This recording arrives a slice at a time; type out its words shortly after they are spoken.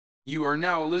You are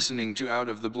now listening to Out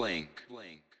of the Blank.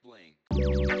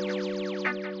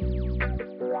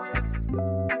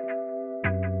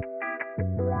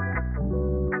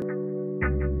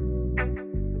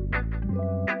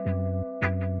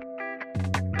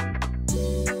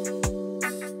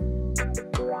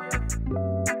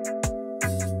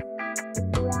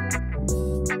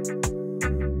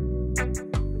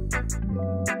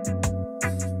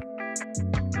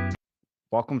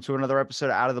 Welcome to another episode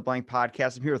of Out of the Blank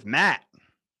Podcast. I'm here with Matt.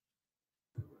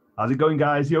 How's it going,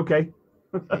 guys? You okay?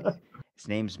 His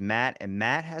name's Matt, and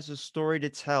Matt has a story to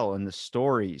tell, and the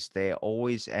stories, they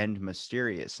always end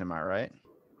mysterious. Am I right?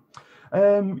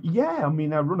 Yeah, I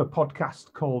mean, I run a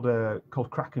podcast called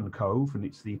Kraken Cove, and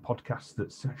it's the podcast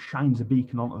that shines a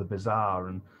beacon onto the bizarre.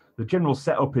 And the general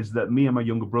setup is that me and my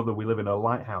younger brother, we live in a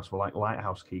lighthouse. We're like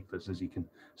lighthouse keepers, as you can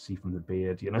see from the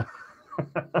beard, you know.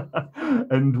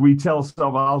 And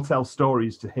I'll tell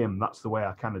stories to him. That's the way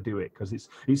I kind of do it, because it's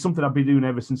something I've been doing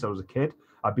ever since I was a kid.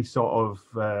 I'd be sort of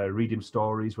read him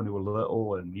stories when he was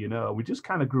little, and we just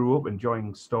kind of grew up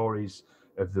enjoying stories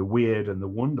of the weird and the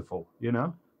wonderful.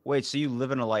 Wait, so you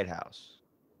live in a lighthouse?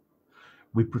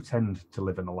 We pretend to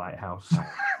live in a lighthouse.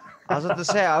 I was about to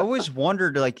say, I always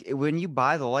wondered, like, when you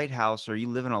buy the lighthouse or you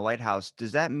live in a lighthouse,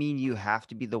 does that mean you have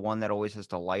to be the one that always has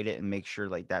to light it and make sure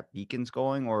like that beacon's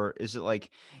going? Or is it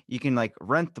like you can like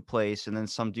rent the place and then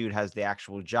some dude has the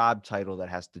actual job title that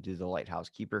has to do the lighthouse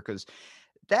keeper? Because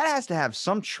that has to have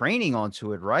some training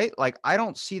onto it, right? Like, I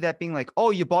don't see that being like,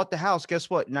 oh, you bought the house. Guess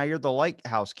what? Now you're the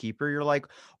lighthouse keeper. You're like,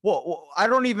 well, I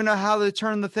don't even know how to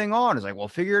turn the thing on. It's like, well,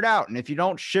 figure it out. And if you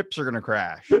don't, ships are going to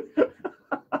crash.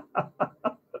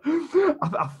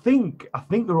 I think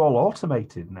they're all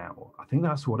automated now. I think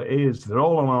that's what it is. They're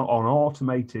all on an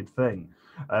automated thing.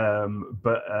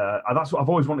 But that's what I've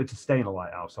always wanted to stay in a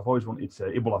lighthouse. I've always wanted to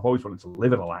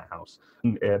live in a lighthouse.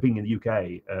 Being in the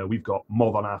UK, we've got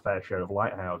more than our fair share of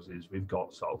lighthouses. We've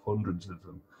got sort of hundreds of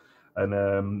them,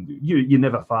 and you're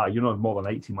never far. You're not more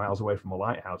than 80 miles away from a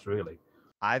lighthouse, really.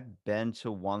 I've been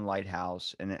to one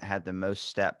lighthouse and it had the most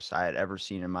steps I had ever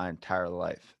seen in my entire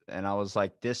life. And I was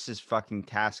like, this is fucking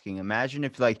tasking. Imagine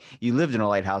if like you lived in a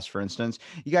lighthouse, for instance,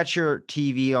 you got your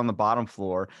TV on the bottom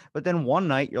floor, but then one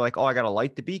night you're like, oh, I got to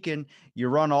light the beacon. You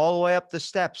run all the way up the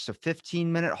steps, a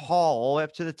 15-minute haul all the way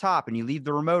up to the top, and you leave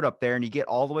the remote up there and you get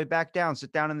all the way back down,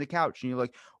 sit down in the couch, and you're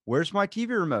like, where's my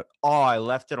TV remote? Oh, I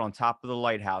left it on top of the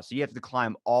lighthouse. You have to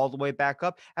climb all the way back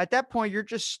up. At that point, you're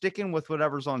just sticking with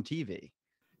whatever's on TV.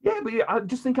 Yeah, but I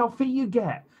just think how fit you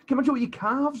get. Can you imagine what your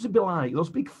calves would be like? Those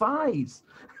big thighs.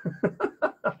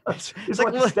 It's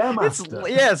like a Stairmaster.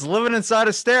 It's living inside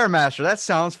a Stairmaster. That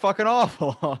sounds fucking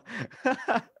awful.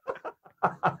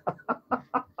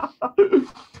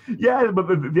 Yeah, but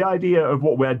the idea of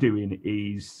what we're doing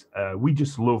is we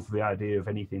just love the idea of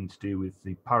anything to do with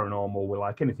the paranormal. We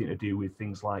like anything to do with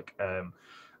things like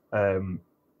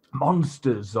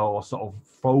monsters or sort of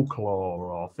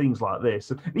folklore or things like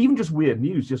this, and even just weird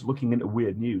news. Just looking into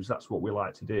weird news, that's what we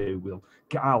like to do.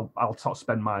 I'll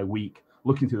spend my week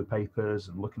looking through the papers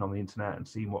and looking on the internet and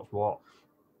seeing what's what,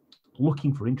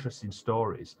 looking for interesting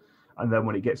stories, and then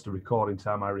when it gets to recording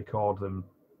time, I record them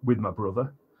with my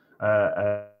brother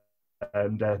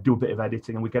and do a bit of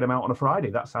editing, and we get them out on a Friday.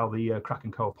 That's how the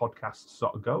Kraken Cove podcast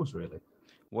sort of goes, really.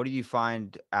 What do you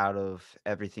find out of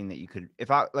everything that you could,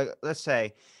 let's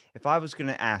say, if I was going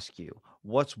to ask you,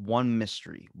 what's one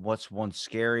mystery, what's one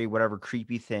scary, whatever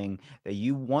creepy thing that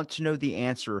you want to know the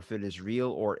answer if it is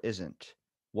real or isn't,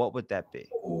 what would that be?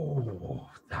 Oh,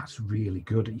 that's really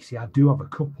good. You see, I do have a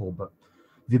couple, but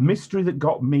the mystery that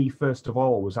got me first of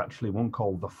all was actually one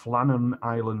called the Flannan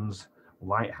Islands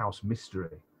Lighthouse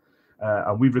Mystery.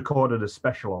 And we've recorded a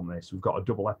special on this. We've got a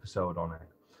double episode on it.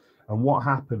 And what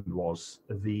happened was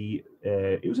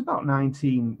it was about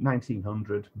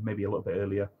 1900, maybe a little bit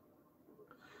earlier.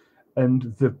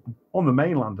 And on the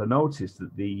mainland, I noticed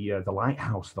that the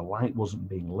lighthouse, the light wasn't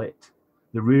being lit.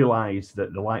 They realized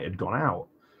that the light had gone out.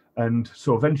 And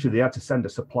so eventually they had to send a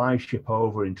supply ship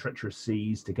over in treacherous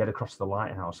seas to get across the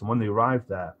lighthouse. And when they arrived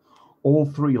there, all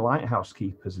three lighthouse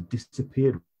keepers had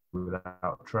disappeared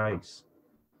without trace.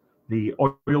 The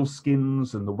oil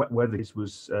skins and the wet weather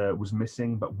was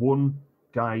missing, but one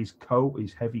guy's coat,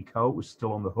 his heavy coat, was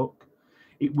still on the hook.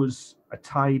 It was a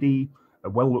tidy, a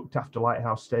well-looked-after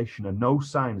lighthouse station, and no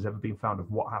sign has ever been found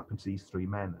of what happened to these three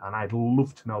men. And I'd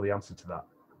love to know the answer to that.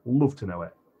 Love to know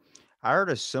it. I heard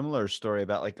a similar story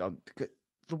about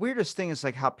the weirdest thing is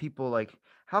like how people like,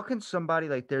 how can somebody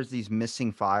like, there's these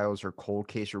missing files or cold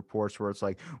case reports where it's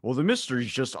like, well, the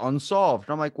mystery's just unsolved.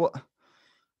 And I'm like, well,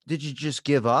 Did you just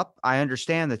give up? I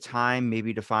understand the time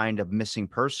maybe to find a missing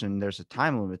person. There's a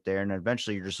time limit there, and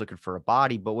eventually you're just looking for a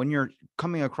body. But when you're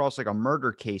coming across like a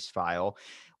murder case file,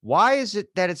 why is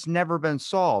it that it's never been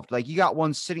solved? Like you got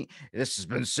one sitting, this has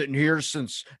been sitting here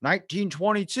since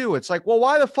 1922. It's like, well,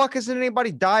 why the fuck hasn't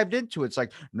anybody dived into it? It's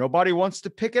like nobody wants to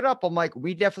pick it up. I'm like,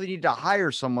 we definitely need to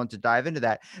hire someone to dive into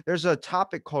that. There's a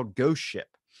topic called ghost ship.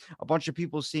 A bunch of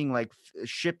people seeing like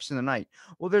ships in the night.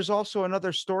 Well, there's also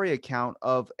another story account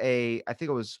of I think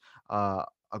it was a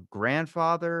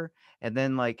grandfather and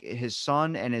then like his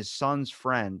son and his son's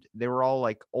friend. They were all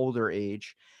like older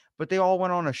age, but they all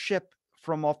went on a ship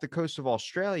from off the coast of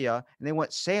Australia and they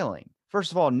went sailing.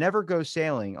 First of all, never go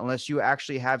sailing unless you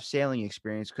actually have sailing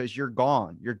experience because you're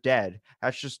gone, you're dead.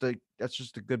 That's just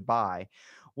a goodbye.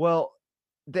 Well,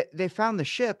 they found the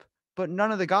ship, but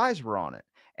none of the guys were on it.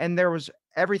 And there was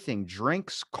everything,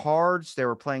 drinks, cards. They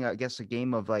were playing, I guess, a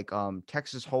game of like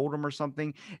Texas Hold'em or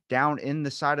something down in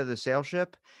the side of the sail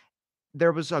ship.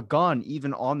 There was a gun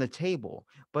even on the table,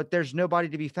 but there's nobody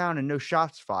to be found and no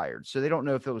shots fired. So they don't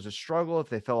know if it was a struggle, if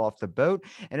they fell off the boat,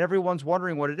 and everyone's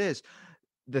wondering what it is.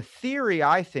 The theory,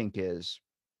 I think, is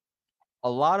a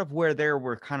lot of where they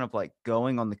were kind of like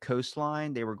going on the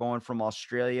coastline. They were going from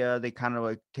Australia. They kind of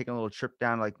like taking a little trip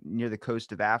down like near the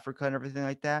coast of Africa and everything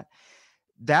like that.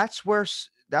 That's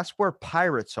where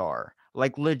pirates are,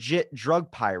 like legit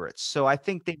drug pirates. So I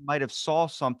think they might have saw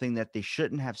something that they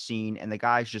shouldn't have seen, and the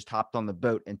guys just hopped on the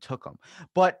boat and took them.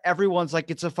 But everyone's like,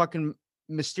 it's a fucking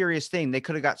mysterious thing. They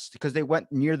could have got because they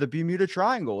went near the Bermuda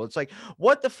Triangle. It's like,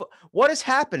 what is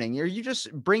happening? Are you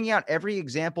just bringing out every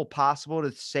example possible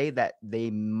to say that they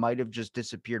might have just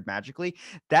disappeared magically?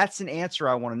 That's an answer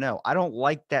I want to know. I don't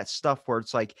like that stuff where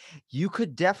it's like you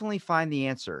could definitely find the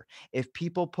answer if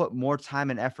people put more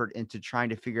time and effort into trying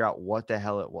to figure out what the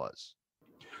hell it was.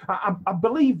 I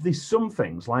believe there's some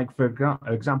things, like for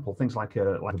example, things like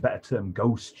a better term,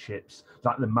 ghost ships,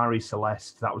 like the Marie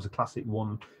Celeste. That was a classic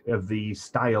one of the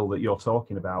style that you're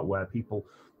talking about, where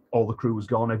all the crew was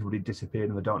gone, everybody disappeared,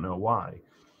 and they don't know why.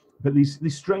 But these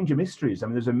stranger mysteries. I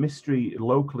mean, there's a mystery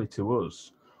locally to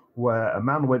us where a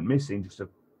man went missing, just a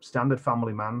standard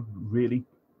family man, really,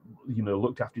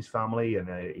 looked after his family, and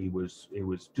he was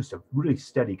just a really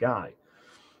steady guy.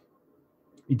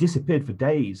 He disappeared for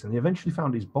days, and they eventually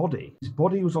found his body. His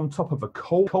body was on top of a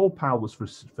coal pile, was for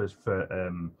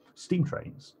steam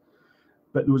trains,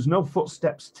 but there was no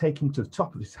footsteps taking to the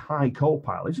top of this high coal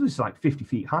pile. It was like 50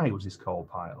 feet high was this coal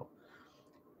pile.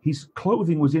 His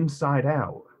clothing was inside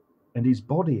out, and his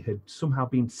body had somehow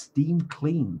been steam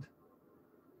cleaned.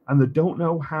 And they don't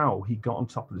know how he got on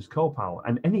top of this coal pile.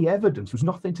 And any evidence was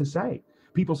nothing to say.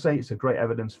 People say it's a great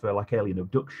evidence for like alien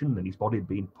abduction and his body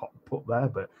being put there,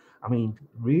 but I mean,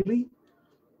 really?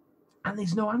 And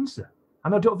there's no answer.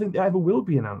 And I don't think there ever will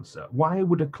be an answer. Why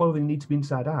would a clothing need to be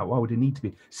inside out? Why would it need to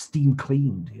be steam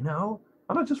cleaned, And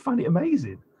I just find it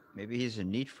amazing. Maybe he's a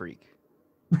neat freak.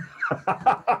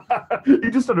 You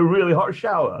just had a really hot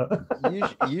shower.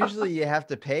 Usually you have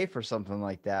to pay for something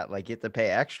like that. Like you have to pay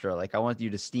extra. Like I want you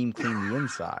to steam clean the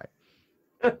inside.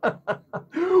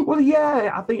 Well,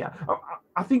 yeah,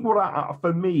 I think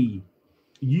for me,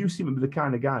 you seem to be the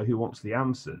kind of guy who wants the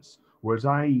answers, whereas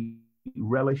I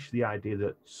relish the idea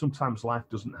that sometimes life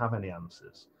doesn't have any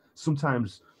answers.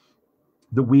 Sometimes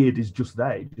the weird is just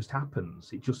there. It just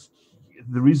happens.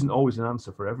 There isn't always an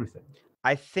answer for everything.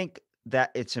 I think that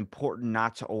it's important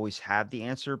not to always have the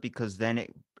answer because then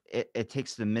it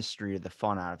takes the mystery or the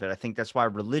fun out of it. I think that's why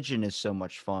religion is so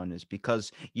much fun, is because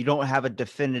you don't have a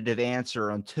definitive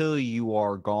answer until you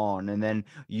are gone, and then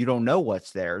you don't know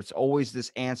what's there. It's always this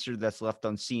answer that's left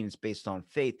unseen. It's based on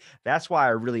faith. That's why I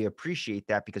really appreciate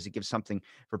that, because it gives something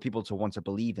for people to want to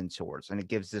believe in towards, and it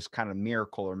gives this kind of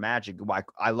miracle or magic. Why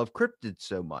I love cryptids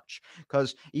so much,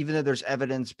 because even though there's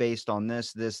evidence based on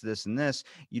this, and this,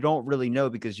 you don't really know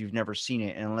because you've never seen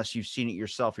it, and unless you've seen it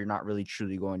yourself, you're not really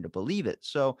truly going to believe it.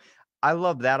 So I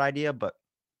love that idea, but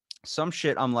some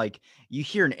shit, I'm like, you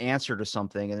hear an answer to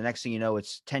something, and the next thing you know,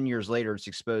 it's 10 years later, it's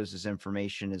exposed as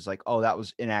information is like, oh, that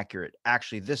was inaccurate.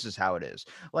 Actually, this is how it is.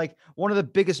 Like one of the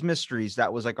biggest mysteries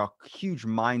that was like a huge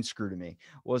mind screw to me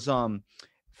was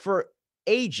for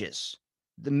ages,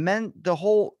 the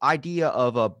whole idea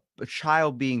of a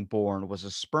child being born was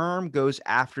a sperm goes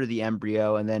after the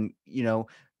embryo, and then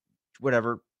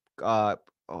whatever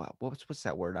what's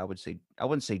that word? I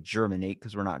wouldn't say germinate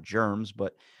because we're not germs,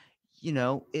 but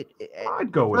I'd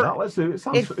go with that. Let's do it.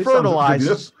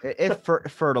 It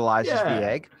fertilizes Yeah. the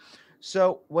egg.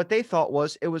 So what they thought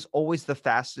was it was always the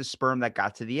fastest sperm that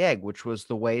got to the egg, which was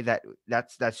the way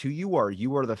that's who you are.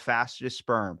 You are the fastest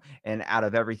sperm, and out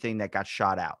of everything that got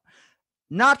shot out.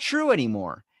 Not true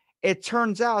anymore. It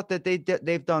turns out that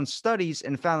they've done studies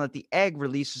and found that the egg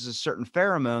releases a certain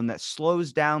pheromone that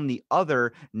slows down the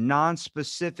other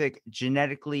non-specific,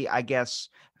 genetically, I guess,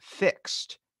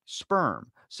 fixed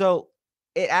sperm. So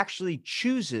it actually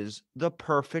chooses the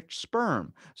perfect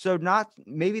sperm. So not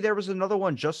maybe there was another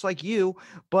one just like you,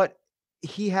 but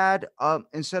he had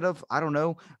instead of, I don't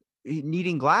know,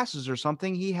 needing glasses or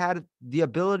something, he had the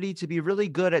ability to be really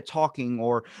good at talking,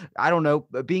 or I don't know,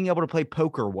 being able to play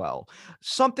poker well.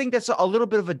 Something that's a little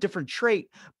bit of a different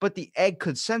trait, but the egg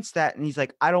could sense that. And he's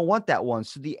like, I don't want that one.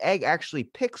 So the egg actually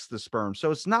picks the sperm. So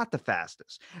it's not the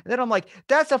fastest. And then I'm like,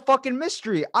 that's a fucking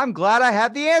mystery. I'm glad I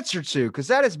have the answer to, because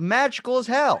that is magical as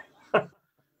hell.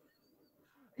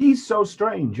 He's so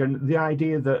strange. And the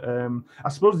idea that I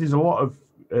suppose there's a lot of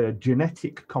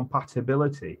genetic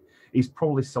compatibility. He's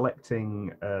probably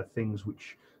selecting things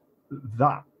which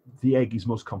that the egg is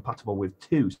most compatible with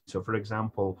too. So, for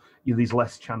example, there's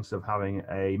less chance of having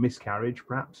a miscarriage,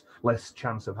 perhaps less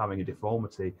chance of having a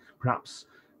deformity. Perhaps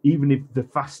even if the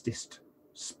fastest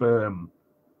sperm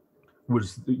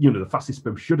was, the fastest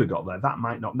sperm should have got there, that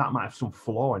might have some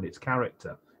flaw in its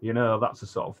character. That's a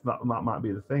sort of that might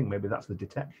be the thing. Maybe that's the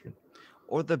detection.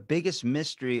 Or the biggest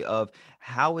mystery of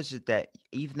how is it that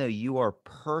even though you are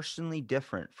personally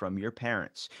different from your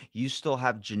parents, you still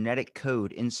have genetic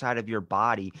code inside of your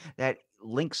body that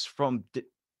links from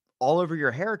all over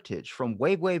your heritage from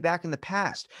way, way back in the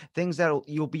past, things that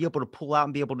you'll be able to pull out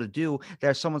and be able to do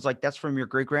that someone's like, that's from your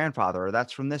great grandfather, or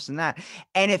that's from this and that.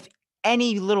 And if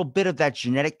any little bit of that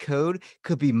genetic code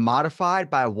could be modified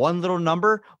by one little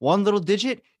number, one little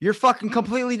digit, you're fucking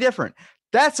completely different.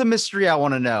 That's a mystery I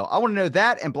want to know. I want to know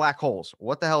that and black holes.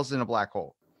 What the hell's in a black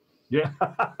hole? Yeah.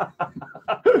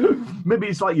 Maybe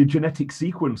it's like your genetic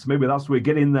sequence. Maybe that's where you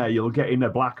get in there. You'll get in a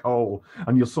black hole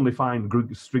and you'll suddenly find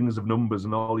strings of numbers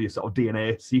and all your sort of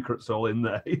DNA secrets all in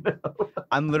there.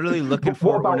 I'm literally looking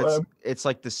for it when it's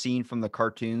like the scene from the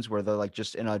cartoons where they're like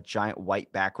just in a giant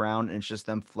white background and it's just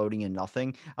them floating in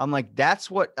nothing. I'm like, that's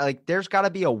what, like, there's got to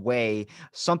be a way,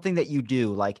 something that you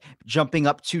do, like jumping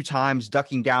up 2 times,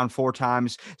 ducking down 4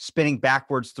 times, spinning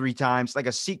backwards 3 times, like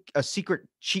a secret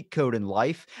cheat code in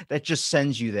life that just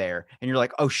sends you there. And you're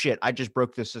like, oh shit, I just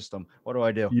broke the system. What do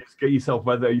I do? You just get yourself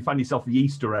you find yourself the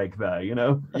Easter egg there,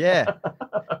 Yeah.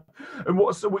 And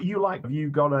what you like? Have you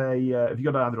got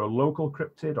either a local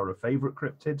cryptid or a favorite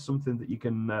cryptid, something that you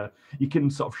can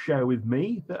sort of share with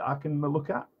me that I can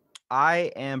look at?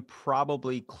 I am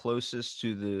probably closest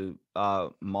to the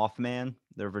Mothman,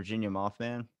 the Virginia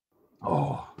Mothman.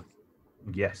 Oh,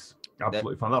 yes.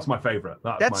 Absolutely fine. That's my favorite.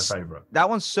 That's my favorite. That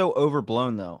one's so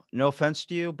overblown, though. No offense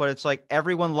to you, but it's like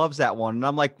everyone loves that one. And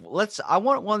I'm like, I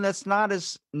want one that's not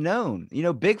as known.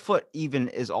 Bigfoot even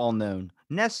is all known.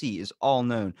 Nessie is all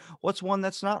known. What's one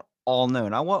that's not all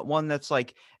known? I want one that's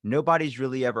like nobody's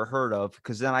really ever heard of,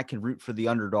 because then I can root for the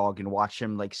underdog and watch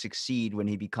him like succeed when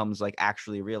he becomes like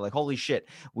actually real. Like, holy shit,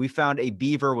 we found a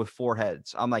beaver with 4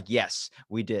 heads. I'm like, yes,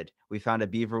 we did. We found a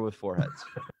beaver with 4 heads.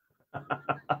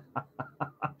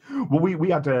 Well, we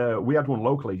had one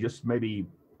locally, just maybe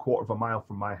a quarter of a mile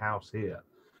from my house here,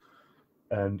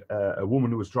 and a woman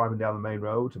who was driving down the main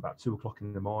road about 2 o'clock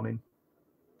in the morning,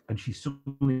 and she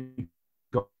suddenly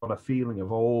got a feeling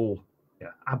of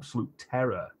absolute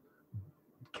terror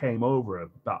came over her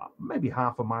about maybe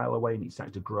half a mile away, and it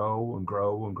started to grow and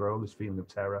grow and grow, this feeling of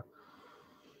terror.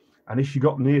 And as she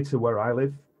got near to where I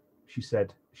live, she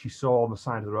said she saw on the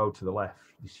side of the road to the left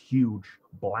this huge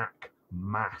black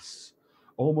mass,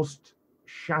 almost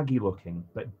shaggy looking,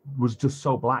 that was just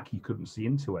so black you couldn't see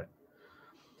into it.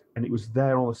 And it was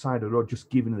there on the side of the road, just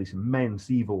giving this immense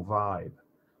evil vibe.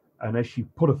 And as she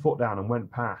put her foot down and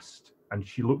went past, and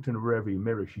she looked in a rearview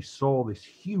mirror, she saw this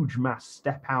huge mass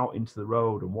step out into the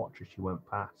road and watch as she went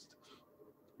past.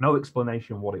 No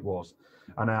explanation what it was.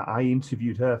 And I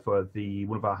interviewed her for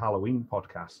one of our Halloween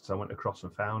podcasts. I went across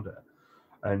and found her.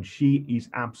 And she is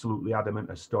absolutely adamant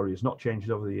her story has not changed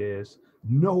over the years.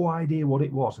 No idea what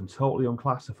it was and totally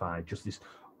unclassified. Just this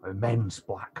immense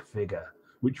black figure,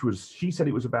 she said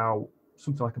it was about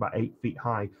something like about 8 feet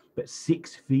high, but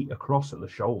 6 feet across at the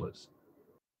shoulders.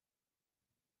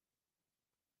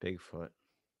 Bigfoot.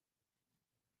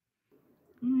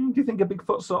 Do you think a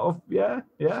Bigfoot sort of, yeah?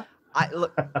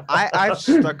 I've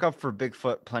stuck up for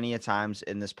Bigfoot plenty of times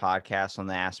in this podcast on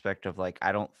the aspect of like,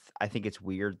 I think it's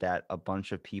weird that a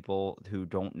bunch of people who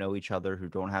don't know each other, who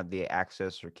don't have the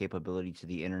access or capability to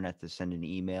the internet to send an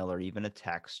email or even a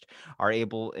text, are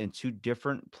able in 2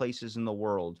 different places in the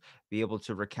world be able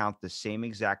to recount the same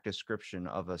exact description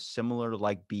of a similar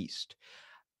like beast.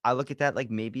 I look at that like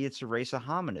maybe it's a race of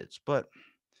hominids, but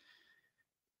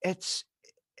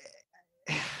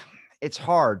it's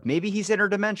hard. Maybe he's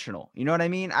interdimensional. You know what I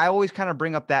mean? I always kind of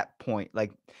bring up that point.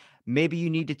 Like maybe you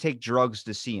need to take drugs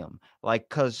to see him. Like,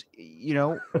 cause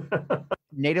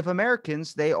Native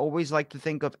Americans, they always like to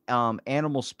think of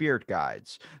animal spirit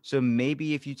guides. So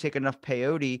maybe if you take enough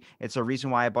peyote, it's a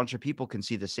reason why a bunch of people can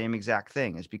see the same exact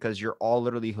thing. Is because you're all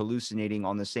literally hallucinating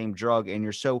on the same drug, and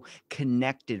you're so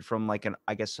connected from like an,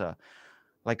 I guess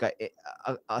like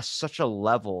a such a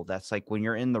level that's like when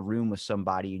you're in the room with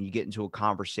somebody and you get into a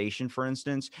conversation, for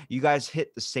instance, you guys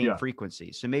hit the same Yeah.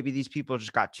 frequency. So maybe these people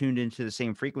just got tuned into the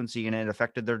same frequency and it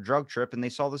affected their drug trip and they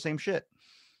saw the same shit.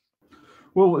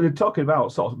 Well, they're talking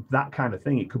about sort of that kind of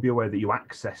thing. It could be a way that you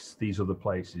access these other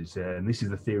places. And this is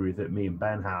the theory that me and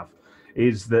Ben have,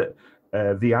 is that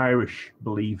the Irish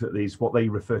believe that these, what they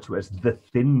refer to as the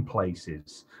thin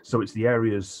places. So it's the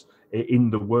areas in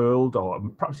the world, or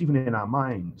perhaps even in our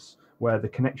minds, where the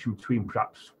connection between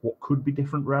perhaps what could be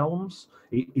different realms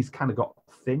is kind of got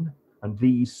thin. And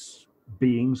these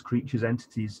beings, creatures,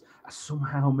 entities are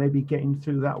somehow maybe getting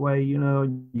through that way. You're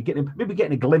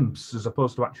getting a glimpse as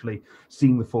opposed to actually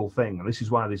seeing the full thing. And this is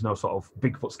why there's no sort of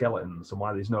Bigfoot skeletons, and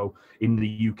why there's no, in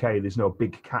the UK, there's no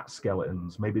big cat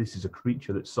skeletons. Maybe this is a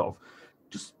creature that's sort of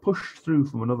just pushed through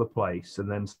from another place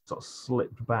and then sort of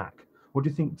slipped back. What do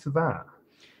you think to that?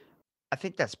 I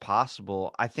think that's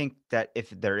possible. I think that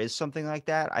if there is something like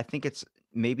that, I think it's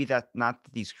maybe that not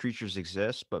that these creatures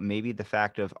exist, but maybe the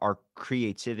fact of our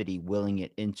creativity willing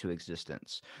it into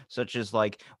existence. Such as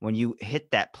like when you hit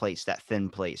that place, that thin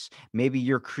place, maybe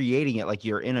you're creating it like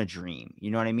you're in a dream. You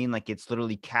know what I mean? Like it's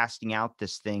literally casting out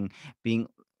this thing being,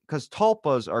 because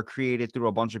tulpas are created through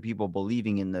a bunch of people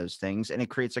believing in those things, and it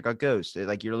creates like a ghost.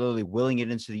 Like you're literally willing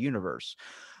it into the universe.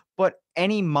 But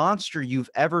any monster you've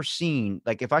ever seen,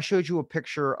 like if I showed you a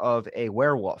picture of a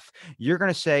werewolf, you're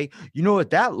going to say, you know what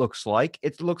that looks like?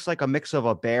 It looks like a mix of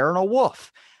a bear and a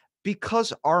wolf.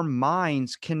 Because our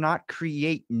minds cannot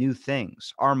create new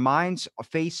things. Our minds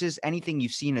faces anything you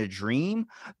see in a dream.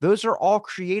 Those are all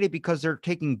created because they're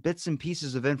taking bits and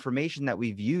pieces of information that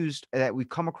we've used, that we've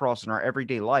come across in our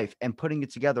everyday life, and putting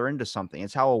it together into something.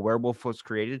 It's how a werewolf was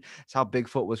created. It's how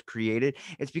Bigfoot was created.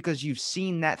 It's because you've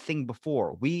seen that thing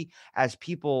before. We, as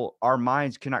people, our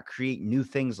minds cannot create new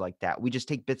things like that. We just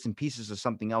take bits and pieces of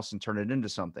something else and turn it into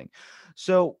something.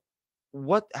 So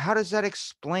how does that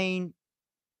explain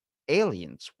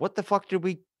aliens? What the fuck did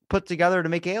we put together to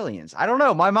make aliens? I don't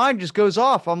know. My mind just goes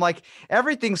off. I'm like,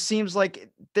 everything seems like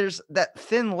there's that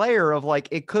thin layer of like,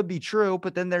 it could be true,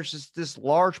 but then there's just this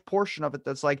large portion of it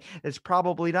that's like, it's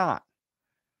probably not.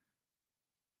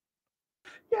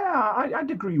 Yeah,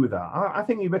 I'd agree with that. I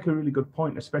think you make a really good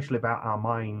point, especially about our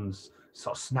minds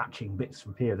sort of snatching bits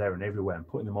from here, there, and everywhere and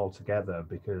putting them all together.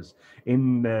 Because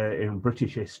in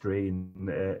British history,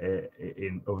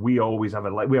 we always have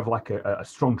a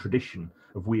strong tradition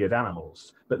of weird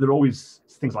animals, but they're always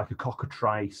things like a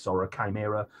cockatrice or a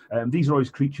chimera. These are always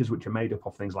creatures which are made up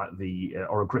of things like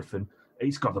or a griffin.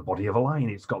 It's got the body of a lion,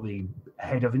 it's got the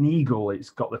head of an eagle,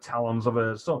 it's got the talons of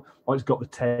or it's got the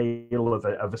tail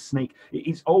of a snake.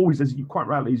 It's always, as you quite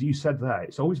rightly, as you said there,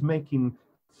 it's always making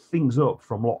things up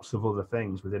from lots of other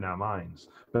things within our minds.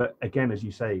 But again, as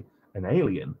you say, an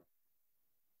alien,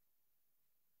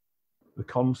 the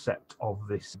concept of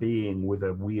this being with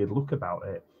a weird look about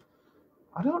it,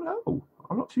 I don't know.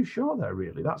 I'm not too sure there,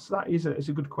 really. That is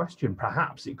a good question.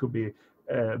 Perhaps it could be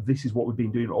this is what we've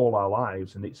been doing all our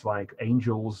lives, and it's like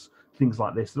angels, things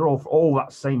like this. They're all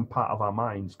that same part of our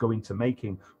minds going to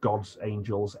making gods,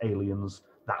 angels, aliens.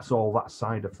 That's all that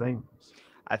side of things.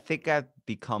 I think I've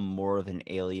become more of an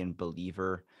alien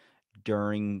believer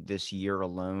during this year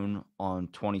alone on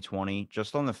 2020,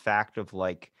 just on the fact of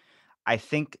like, I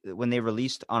think when they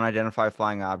released unidentified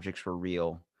flying objects were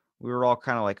real, we were all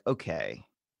kind of like, okay,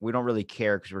 we don't really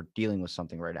care because we're dealing with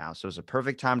something right now. So it's a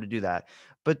perfect time to do that.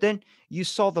 But then you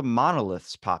saw the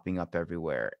monoliths popping up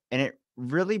everywhere. And it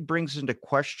really brings into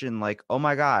question, like, oh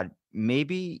my God,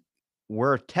 maybe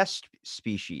we're a test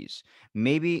species.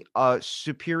 Maybe a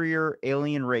superior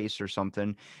alien race or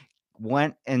something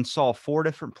went and saw 4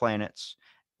 different planets,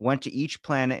 went to each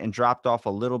planet and dropped off a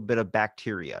little bit of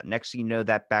bacteria. Next thing you know,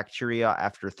 that bacteria,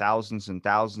 after thousands and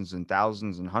thousands and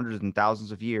thousands and hundreds and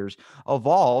thousands of years,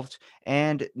 evolved.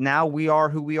 And now we are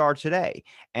who we are today.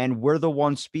 And we're the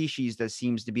one species that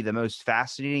seems to be the most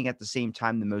fascinating, at the same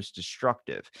time, the most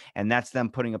destructive. And that's them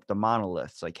putting up the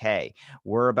monoliths like, hey,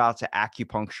 we're about to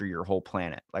acupuncture your whole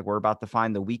planet. Like, we're about to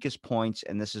find the weakest points,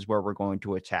 and this is where we're going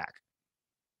to attack.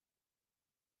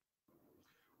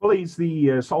 Well, it's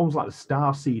it's almost like the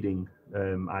star seeding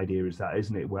idea, is that,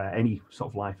 isn't it? Where any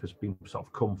sort of life has been sort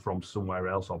of come from somewhere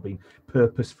else, or been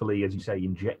purposefully, as you say,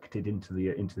 injected into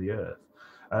the earth.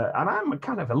 And I'm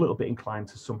kind of a little bit inclined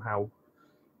to somehow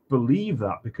believe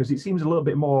that, because it seems a little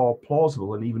bit more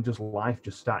plausible than even just life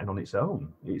just starting on its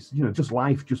own. It's, just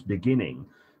life just beginning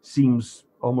seems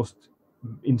almost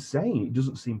insane. It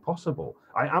doesn't seem possible.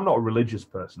 I'm not a religious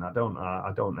person. I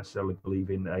don't necessarily believe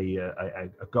in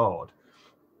a God.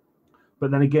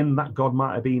 But then again, that God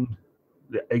might have been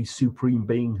a supreme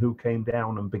being who came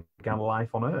down and began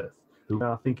life on Earth.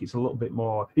 I think it's a little bit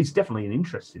more. It's definitely an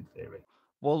interesting theory.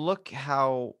 Well, look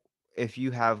how, if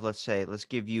you have, let's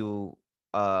give you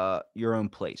your own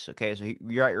place. Okay, so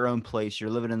you're at your own place, you're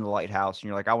living in the lighthouse, and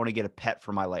you're like, I want to get a pet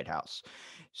for my lighthouse.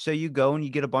 So you go and you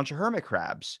get a bunch of hermit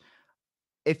crabs.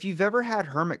 If you've ever had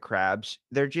hermit crabs,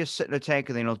 they're just sitting in a tank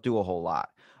and they don't do a whole lot.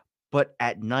 But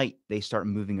at night, they start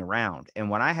moving around. And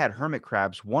when I had hermit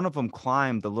crabs, one of them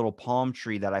climbed the little palm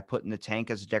tree that I put in the tank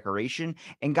as a decoration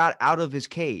and got out of his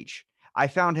cage. I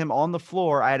found him on the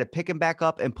floor. I had to pick him back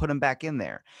up and put him back in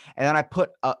there. And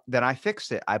then I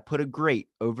fixed it. I put a grate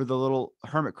over the little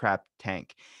hermit crab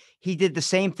tank. He did the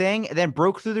same thing and then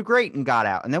broke through the grate and got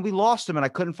out. And then we lost him and I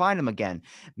couldn't find him again.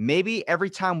 Maybe every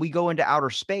time we go into outer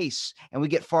space and we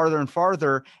get farther and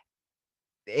farther,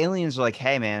 the aliens are like,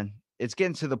 hey, man, it's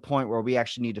getting to the point where we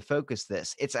actually need to focus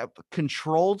this. It's a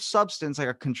controlled substance, like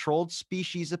a controlled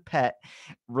species of pet,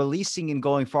 releasing and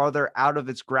going farther out of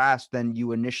its grasp than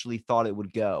you initially thought it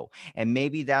would go. And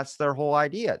maybe that's their whole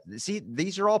idea. See,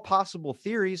 these are all possible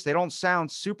theories. They don't sound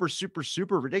super, super,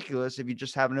 super ridiculous if you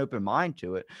just have an open mind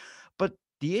to it. But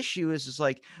the issue is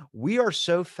like, we are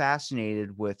so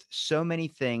fascinated with so many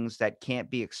things that can't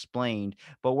be explained,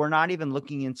 but we're not even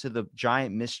looking into the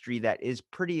giant mystery that is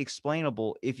pretty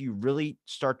explainable if you really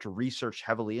start to research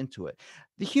heavily into it.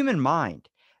 The human mind.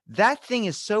 That thing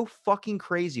is so fucking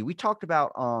crazy. We talked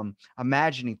about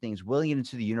imagining things, willing it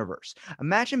into the universe.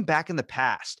 Imagine back in the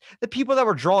past, the people that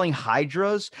were drawing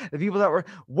hydras, the people that were,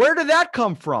 where did that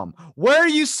come from? Where are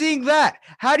you seeing that?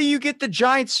 How do you get the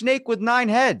giant snake with 9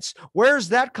 heads? Where's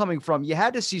that coming from? You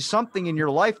had to see something in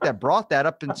your life that brought that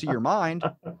up into your mind.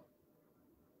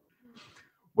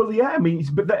 Well, yeah, I mean,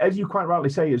 but as you quite rightly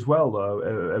say as well,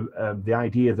 though, the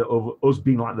idea that of us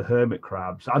being like the hermit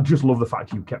crabs, I just love the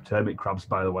fact you kept hermit crabs,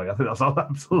 by the way. I think that's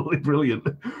absolutely brilliant.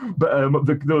 But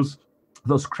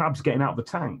those crabs getting out of the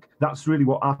tank, that's really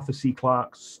what Arthur C.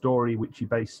 Clarke's story, which he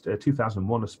based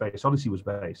 2001: A Space Odyssey was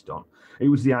based on. It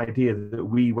was the idea that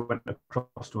we went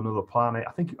across to another planet,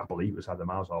 I believe it was either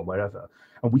Mars or wherever,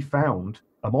 and we found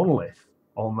a monolith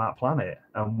on that planet,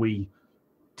 and we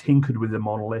tinkered with the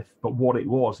monolith, but what it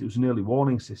was an early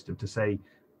warning system to say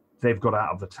they've got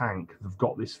out of the tank, they've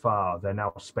got this far, they're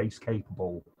now space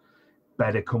capable,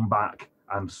 better come back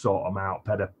and sort them out,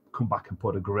 better come back and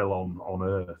put a grill on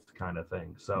Earth, kind of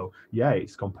thing. So yeah,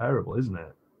 it's comparable, isn't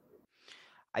it?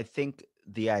 I think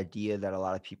the idea that a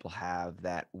lot of people have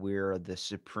that we're the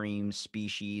supreme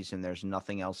species and there's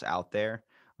nothing else out there,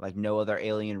 like no other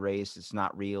alien race, it's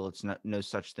not real, it's not no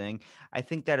such thing. I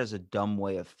think that is a dumb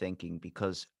way of thinking,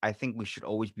 because I think we should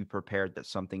always be prepared that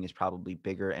something is probably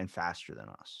bigger and faster than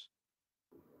us.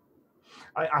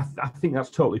 I think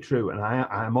that's totally true. And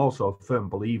I am also a firm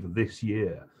believer this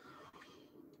year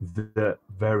that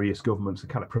various governments are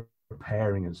kind of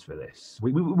preparing us for this.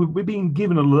 We've been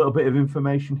given a little bit of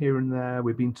information here and there.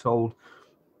 We've been told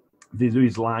there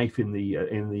is life in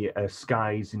the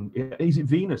skies. Is it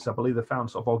Venus? I believe they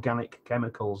found sort of organic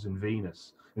chemicals in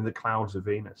Venus, in the clouds of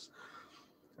Venus.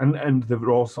 And they've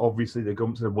also, obviously, the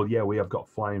government said, well, yeah, we have got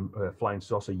flying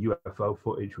saucer UFO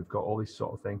footage. We've got all this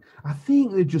sort of thing. I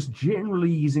think they're just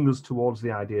generally easing us towards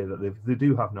the idea that they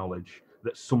do have knowledge,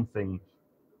 that something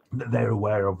that they're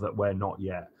aware of that we're not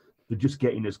yet. They're just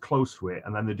getting us close to it,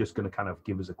 and then they're just going to kind of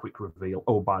give us a quick reveal.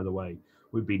 Oh, by the way,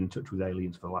 we've been in touch with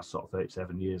aliens for the last sort of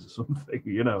 37 years or something,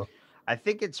 you know? I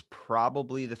think it's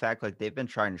probably the fact, like, they've been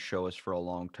trying to show us for a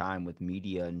long time with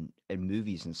media and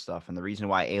movies and stuff. And the reason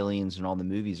why aliens and all the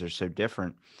movies are so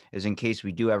different is in case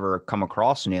we do ever come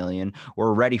across an alien,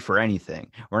 we're ready for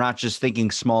anything. We're not just thinking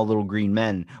small little green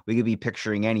men. We could be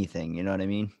picturing anything. You know what I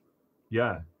mean?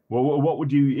 Yeah. Well, what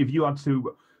would you, if you had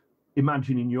to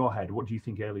imagine in your head, what do you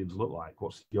think aliens look like?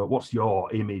 What's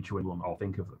your image when you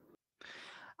think of them?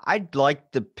 I'd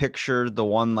like to picture the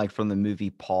one like from the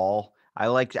movie Paul.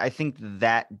 I think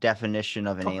that definition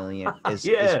of an alien is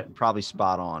probably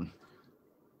spot on.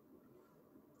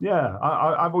 Yeah,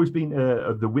 I've always been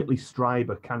the Whitley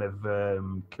Strieber kind of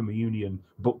communion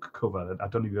book cover. I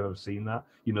don't know if you've ever seen that.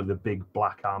 You know, the big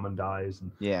black almond eyes.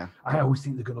 And yeah, I always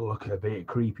think they're going to look a bit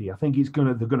creepy. I think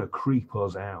they're going to creep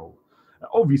us out.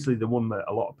 Obviously, the one that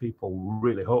a lot of people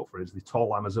really hope for is the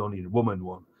tall Amazonian woman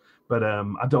one. But I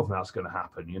don't think that's going to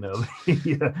happen, you know.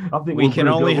 Yeah, I think we can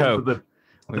only hope.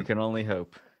 We can only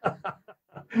hope.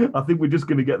 I think we're just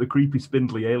going to get the creepy,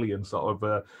 spindly alien sort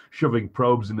of shoving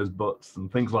probes in his butts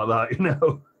and things like that, you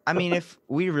know? I mean, if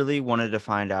we really wanted to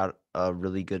find out a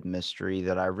really good mystery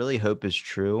that I really hope is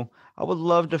true, I would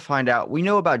love to find out. We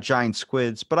know about giant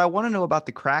squids, but I want to know about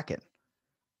the Kraken.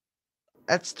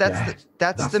 That's Yeah,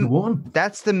 that's the one.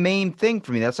 That's the main thing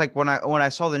for me. That's like when I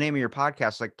saw the name of your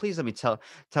podcast, like, please let me tell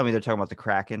me they're talking about the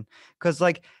Kraken. Because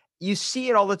like you see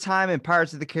it all the time in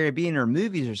Pirates of the Caribbean or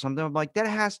movies or something. I'm like, that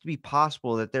has to be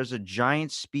possible that there's a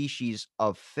giant species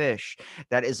of fish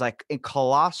that is like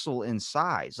colossal in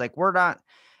size. Like we're not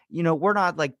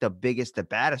like the biggest, the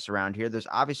baddest around here. There's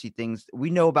obviously things we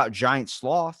know about giant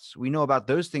sloths. We know about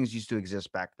those things used to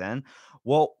exist back then.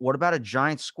 Well, what about a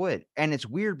giant squid? And it's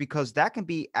weird because that can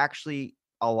be actually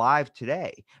alive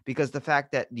today because the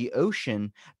fact that the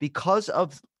ocean, because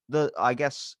of I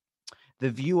guess, the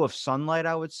view of sunlight,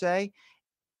 I would say,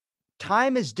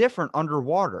 time is different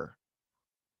underwater.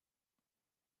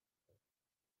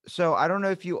 So I don't know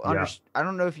if you understand. I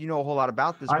don't know if you know a whole lot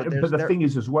about this, but the thing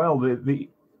is as well, the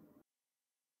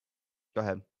go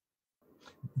ahead.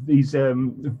 These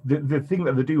the thing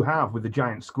that they do have with the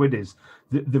giant squid is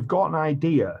they've got an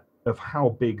idea of how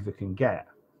big they can get,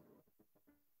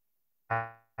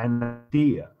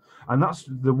 and that's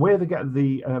the way they get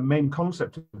the main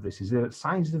concept of this is the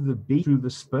size of the beak through the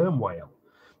sperm whale,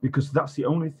 because that's the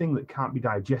only thing that can't be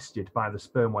digested by the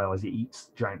sperm whale as it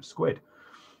eats giant squid.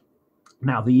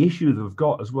 Now, the issue they've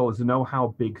got as well is they know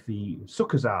how big the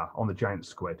suckers are on the giant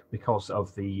squid because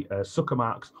of the sucker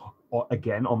marks,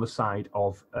 again, on the side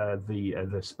of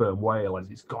the sperm whale as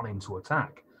it's gone into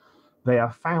attack. They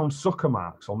have found sucker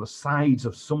marks on the sides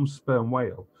of some sperm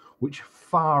whale, which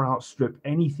far outstrip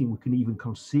anything we can even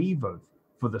conceive of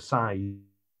for the size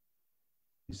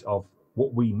of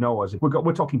what we know as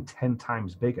we're talking 10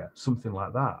 times bigger, something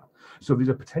like that. So there's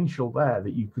a potential there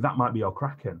that might be our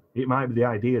Kraken. It might be the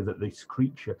idea that this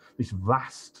creature, this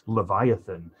vast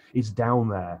Leviathan, is down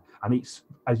there, and it's,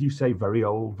 as you say, very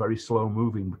old, very slow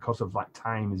moving because of like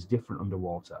time is different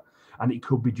underwater, and it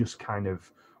could be just kind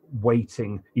of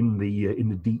waiting in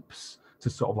the deeps to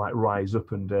sort of like rise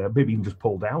up and maybe even just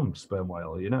pull down sperm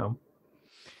whale, you know.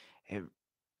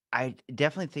 I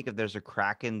definitely think if there's a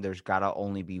Kraken, there's gotta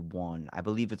only be one. I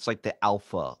believe it's like the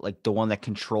alpha, like the one that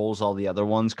controls all the other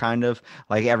ones, kind of.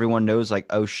 Like everyone knows, like,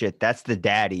 oh shit, that's the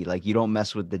daddy. Like you don't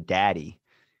mess with the daddy.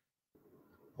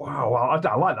 Wow,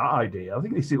 I like that idea. I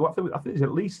think this is. I think there's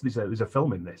at least there's a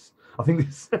film in this. I think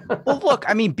this. Well, look,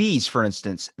 I mean, bees, for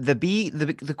instance,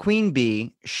 the queen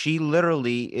bee, she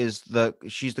literally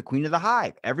she's the queen of the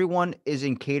hive. Everyone is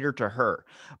in cater to her.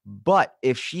 But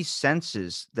if she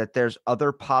senses that there's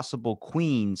other possible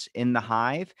queens in the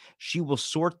hive, she will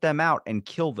sort them out and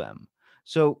kill them.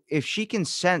 So if she can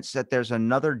sense that there's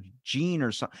another gene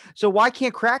or something, so why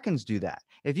can't Krakens do that?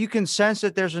 If you can sense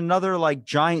that there's another like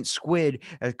giant squid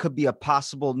that could be a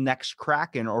possible next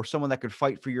Kraken or someone that could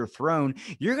fight for your throne,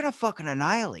 you're going to fucking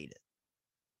annihilate it.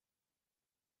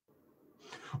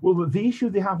 Well, the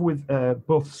issue they have with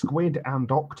both squid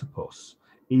and octopus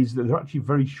is that they're actually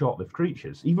very short-lived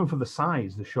creatures. Even for the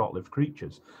size, they're short-lived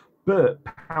creatures. But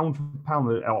pound for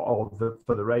pound,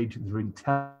 for their age, their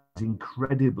intelligence is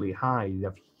incredibly high. They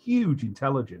have huge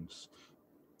intelligence.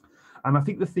 And I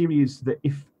think the theory is that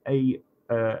if a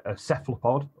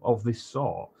cephalopod of this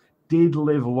sort did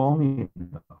live long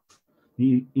enough,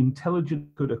 the intelligence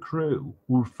could accrue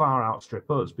will far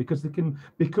outstrip us because they can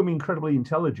become incredibly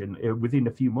intelligent within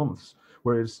a few months.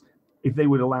 Whereas if they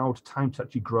were allowed time to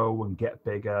actually grow and get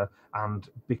bigger and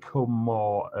become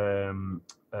more,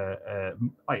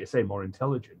 like you say, more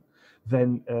intelligent,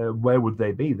 then where would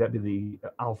they be? That'd be the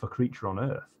alpha creature on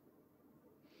Earth.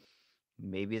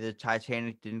 Maybe the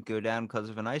Titanic didn't go down because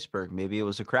of an iceberg. Maybe it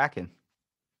was a Kraken.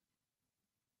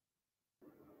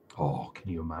 Oh, can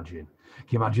you imagine? Can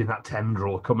you imagine that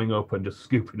tendril coming up and just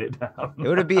scooping it down? It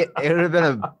would have been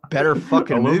a better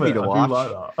fucking movie to watch.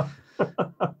 I do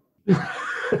like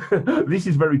that. This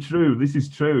is very true. This is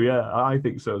true. Yeah, I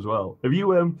think so as well. Have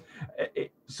you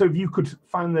so if you could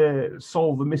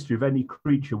solve the mystery of any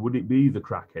creature, would it be the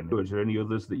Kraken? Or is there any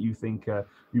others that you think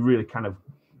you really kind of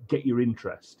get your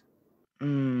interest?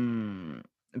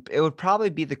 It would probably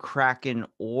be the Kraken,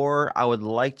 or I would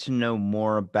like to know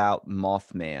more about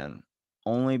Mothman,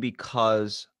 only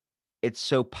because it's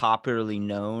so popularly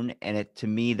known, and to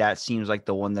me that seems like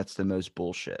the one that's the most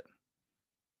bullshit.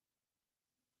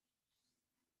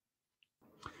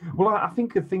 Well, I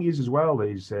think the thing is as well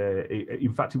is,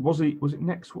 in fact, was it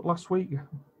last week,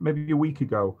 maybe a week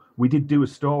ago, we did do a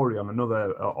story on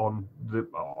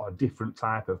a different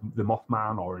type of the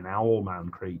Mothman or an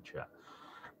Owlman creature.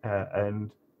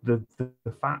 And the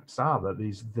facts are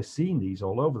that they're seeing these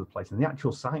all over the place, and the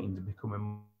actual sightings are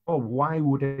becoming. Oh, why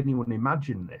would anyone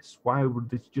imagine this? Why would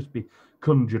this just be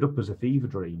conjured up as a fever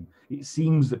dream? It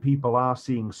seems that people are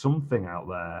seeing something out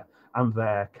there, and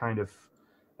they're kind of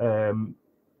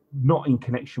not in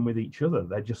connection with each other.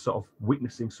 They're just sort of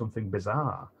witnessing something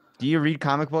bizarre. Do you read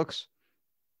comic books?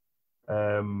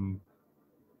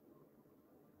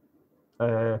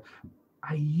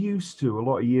 I used to a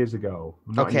lot of years ago.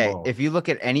 Not Okay, anymore. if you look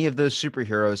at any of those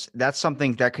superheroes, that's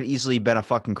something that could easily been a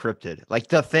fucking cryptid. Like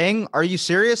the Thing, are you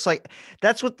serious? Like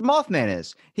that's what the Mothman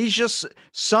is. He's just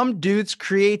some dude's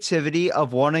creativity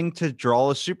of wanting to draw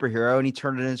a superhero, and he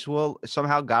turned it into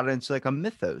somehow got it into like a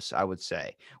mythos, I would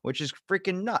say, which is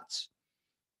freaking nuts.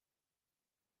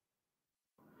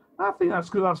 I think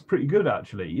that's good. That's pretty good,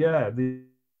 actually. Yeah,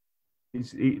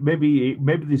 maybe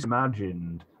this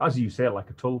imagined, as you say, like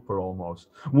a tulpa almost.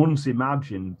 Once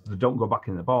imagined, they don't go back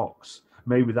in the box.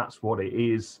 Maybe that's what it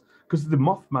is. Because the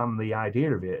Mothman, the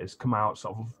idea of it has come out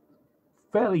sort of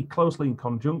fairly closely in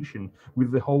conjunction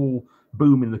with the whole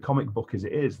boom in the comic book as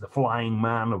it is, the flying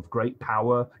man of great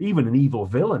power, even an evil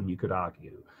villain, you could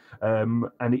argue. And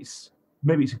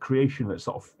maybe it's a creation that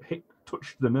sort of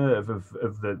touched the nerve of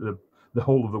the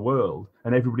whole of the world,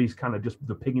 and everybody's kind of just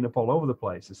the picking up all over the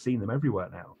place. I've seen them everywhere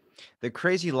now. The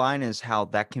crazy line is how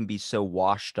that can be so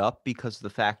washed up because of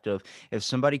the fact of if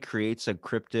somebody creates a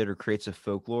cryptid or creates a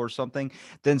folklore or something,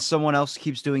 then someone else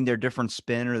keeps doing their different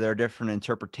spin or their different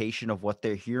interpretation of what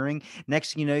they're hearing.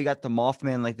 Next thing you know, you got the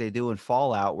Mothman like they do in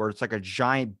Fallout, where it's like a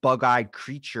giant bug-eyed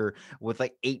creature with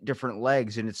like 8 different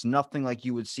legs, and it's nothing like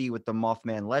you would see with the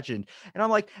Mothman legend. And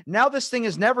I'm like, now this thing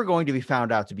is never going to be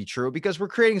found out to be true because we're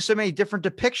creating so many different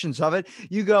depictions of it.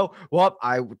 You go, well,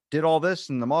 I did all this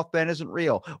and the Mothman isn't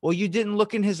real. Well, you didn't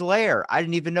look in his lair. I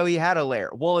didn't even know he had a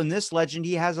lair. Well, in this legend,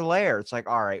 he has a lair. It's like,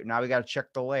 all right, now we got to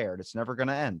check the lair. It's never going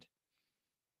to end.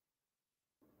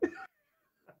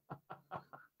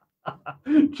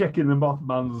 Checking the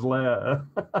Mothman's lair.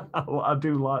 I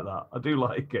do like that. I do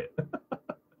like it.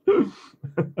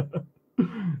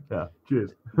 Yeah,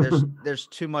 cheers. There's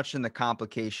too much in the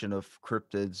complication of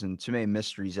cryptids and too many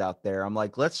mysteries out there. I'm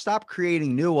like, let's stop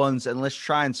creating new ones and let's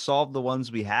try and solve the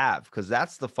ones we have, because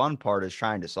that's the fun part, is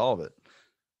trying to solve it.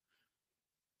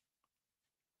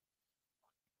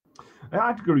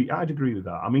 I'd agree with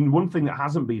that. I mean, one thing that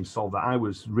hasn't been solved that I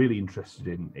was really interested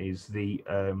in is the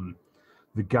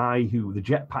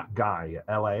jetpack guy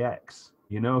at LAX.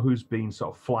 You know, who's been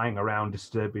sort of flying around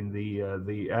disturbing the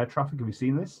air traffic. Have you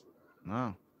seen this?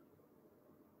 No.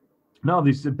 No,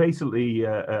 there's basically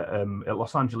at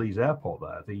Los Angeles airport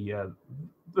there.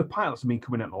 The pilots have been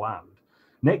coming out to land.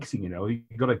 Next thing you know, you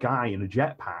got a guy in a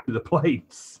jetpack with the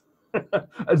planes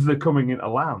as they're coming into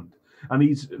land.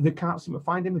 And they can't seem to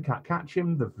find him. They can't catch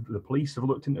him. The police have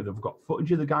looked into it. They've got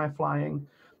footage of the guy flying.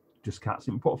 Just can't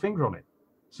seem to put a finger on it.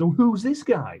 So who's this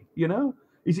guy? You know,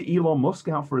 is it Elon Musk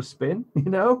out for a spin? You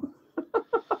know,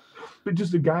 but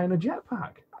just a guy in a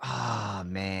jetpack. Ah,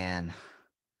 man.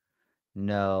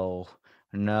 No.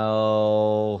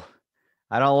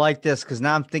 I don't like this because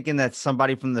now I'm thinking that's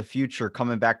somebody from the future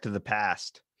coming back to the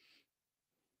past.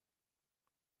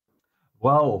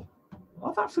 Well,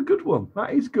 that's a good one.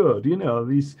 That is good. You know,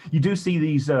 you do see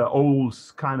these old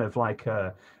kind of like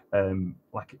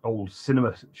old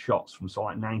cinema shots from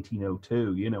sort of like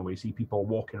 1902. You know, where you see people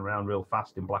walking around real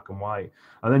fast in black and white,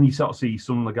 and then you sort of see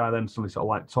some of the guy then suddenly sort of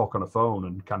like talk on a phone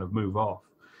and kind of move off,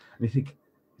 and you think,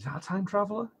 is that a time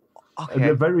traveler? Okay.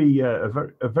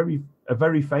 A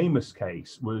very famous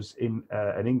case was in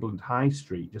an England high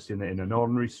street, just in an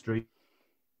ordinary street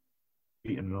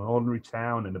in an ordinary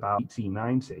town in about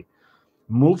 1890.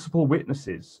 Multiple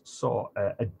witnesses saw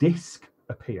a disc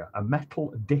appear, a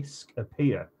metal disc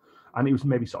appear, and it was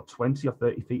maybe sort of 20 or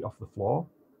 30 feet off the floor.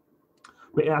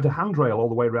 But it had a handrail all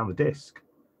the way around the disc,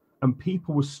 and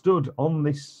people were stood on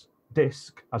this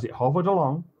disc as it hovered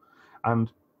along,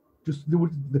 and just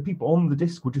the people on the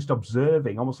disc were just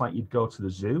observing, almost like you'd go to the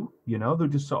zoo. You know, they're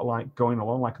just sort of like going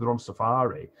along like they're on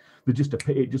safari. It just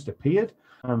appeared,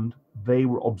 and they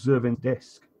were observing the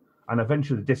disc. And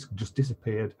eventually the disc just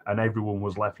disappeared, and everyone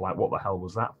was left like, what the hell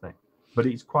was that thing? But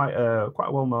it's quite a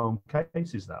well-known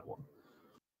case, is that one.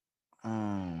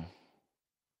 I'm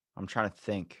trying to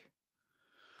think.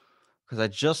 Because I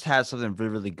just had something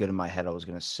really, really good in my head I was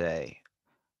going to say.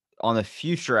 On the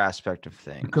future aspect of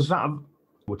things. Because that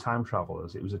were time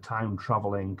travelers. It was a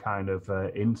time-traveling kind of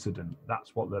incident.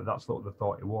 That's what they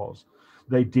thought it was.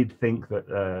 They did think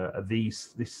that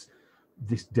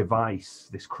this device,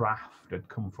 this craft, had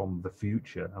come from the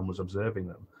future and was observing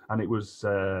them, and it was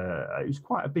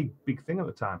quite a big thing at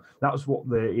the time. That was what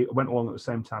it went along at the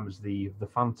same time as the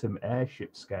Phantom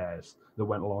airship scares that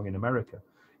went along in America.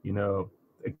 You know,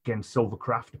 again, silver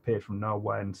craft appeared from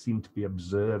nowhere and seemed to be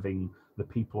observing the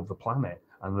people of the planet,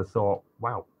 and they thought,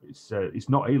 wow, it's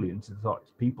not aliens. They thought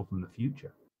it's people from the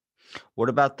future. What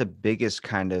about the biggest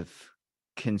kind of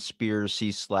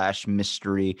conspiracy /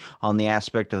 mystery on the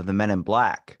aspect of the Men in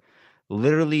Black?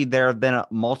 Literally, there have been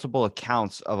multiple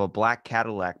accounts of a black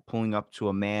Cadillac pulling up to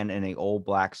a man in an old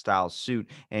black style suit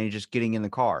and he's just getting in the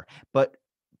car. But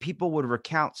people would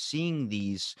recount seeing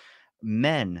these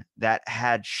men that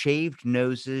had shaved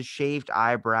noses, shaved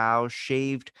eyebrows,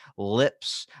 shaved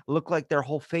lips, looked like their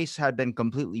whole face had been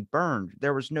completely burned.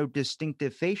 There was no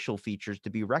distinctive facial features to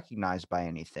be recognized by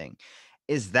anything.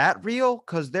 Is that real?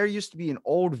 Because there used to be an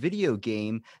old video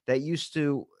game that used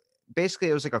to basically,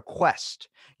 it was like a quest.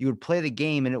 You would play the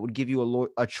game and it would give you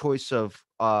a choice of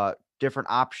different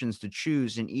options to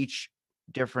choose, and each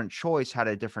different choice had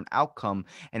a different outcome,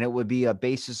 and it would be a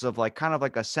basis of like kind of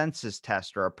like a census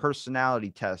test or a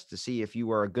personality test to see if you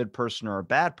were a good person or a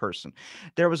bad person.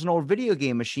 There was an old video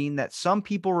game machine that some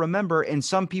people remember and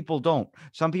some people don't.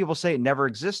 Some people say it never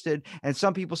existed, and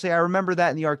some people say I remember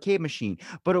that in the arcade machine,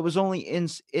 but it was only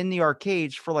in the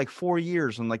arcades for like 4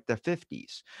 years in like the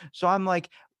 50s. So I'm like,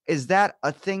 is that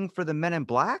a thing for the Men in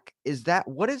Black?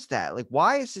 What is that? Like,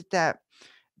 why is it that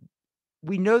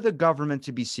we know the government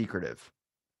to be secretive?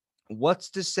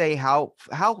 What's to say how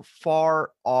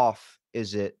far off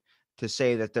is it to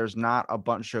say that there's not a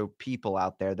bunch of people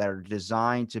out there that are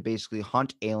designed to basically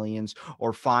hunt aliens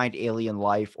or find alien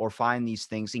life or find these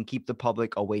things and keep the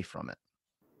public away from it?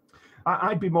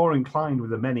 I'd be more inclined with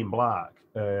the Men in Black.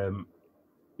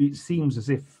 It seems as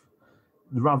if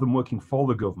rather than working for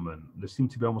the government, they seem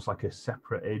to be almost like a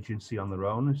separate agency on their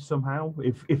own somehow.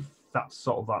 If that's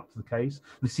the case,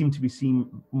 they seem to be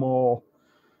seen more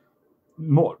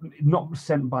not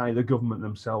sent by the government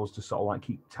themselves to sort of like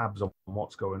keep tabs on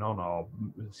what's going on, or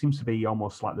it seems to be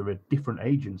almost like they're a different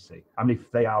agency. I mean,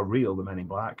 if they are real, the Men in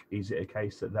Black, is it a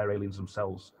case that they're aliens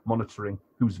themselves monitoring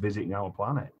who's visiting our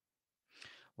planet?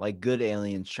 Like good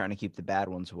aliens trying to keep the bad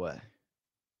ones away.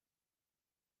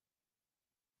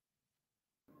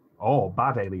 Or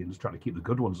bad aliens trying to keep the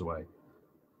good ones away.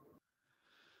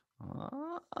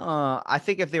 I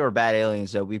think if they were bad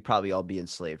aliens, though, we'd probably all be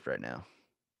enslaved right now.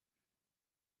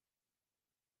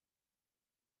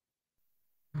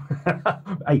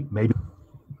 Hey, maybe.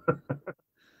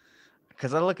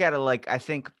 Because I look at it like, I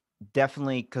think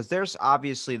definitely, because there's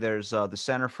the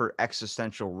Center for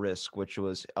Existential Risk, which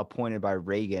was appointed by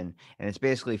Reagan, and it's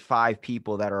basically 5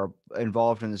 people that are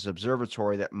involved in this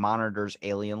observatory that monitors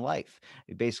alien life,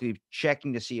 basically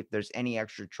checking to see if there's any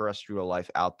extraterrestrial life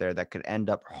out there that could end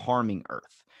up harming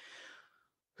Earth.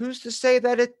 Who's to say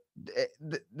that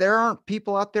there aren't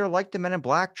people out there like the Men in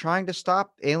Black trying to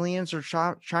stop aliens or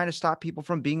trying to stop people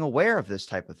from being aware of this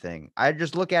type of thing? I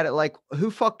just look at it like, who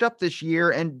fucked up this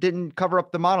year and didn't cover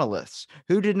up the monoliths?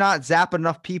 Who did not zap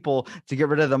enough people to get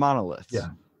rid of the monoliths?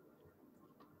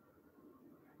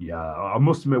 Yeah, I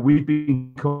must admit, we've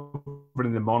been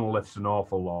covering the monoliths an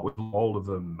awful lot with all of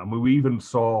them. I mean, we even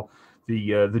saw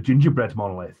the gingerbread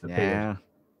monolith appear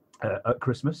at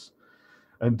Christmas,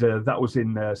 and that was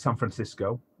in San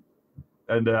Francisco.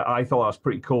 And I thought that was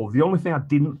pretty cool. The only thing I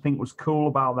didn't think was cool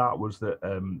about that was that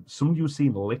somebody was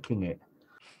seen licking it.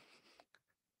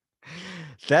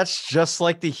 That's just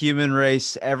like the human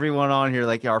race. Everyone on here,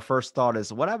 like, our first thought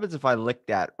is, what happens if I lick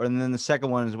that? And then the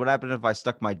second one is, what happens if I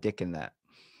stuck my dick in that?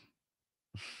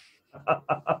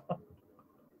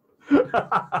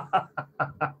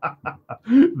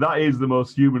 That is the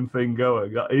most human thing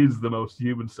going. That is the most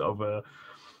human sort of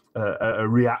a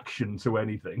reaction to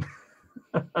anything.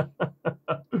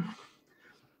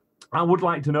 I would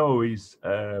like to know is,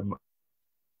 I've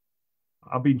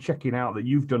been checking out that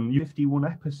you've done 51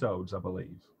 episodes, I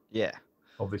believe. Yeah.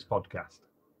 Of this podcast.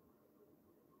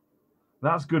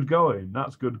 That's good going.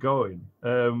 That's good going.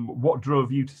 What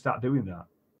drove you to start doing that?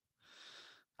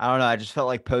 I don't know. I just felt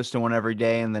like posting one every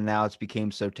day, and then now it's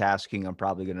became so tasking. I'm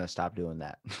probably going to stop doing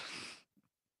that.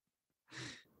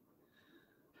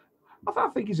 I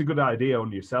think it's a good idea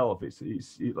on yourself. It's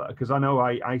because I know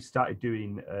I started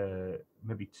doing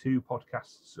maybe 2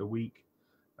 podcasts a week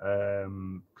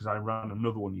because I ran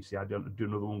another one. You see, I do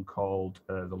another one called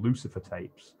the Lucifer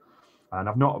tapes, and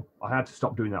I had to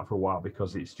stop doing that for a while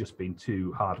because it's just been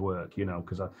too hard work, you know.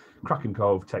 Because Kraken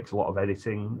Cove takes a lot of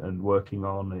editing and working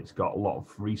on. It's got a lot of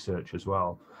research as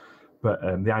well. But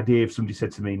the idea, if somebody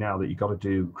said to me now that you got to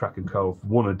do Kraken Cove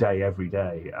one a day every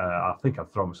day, I think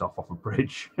I'd throw myself off a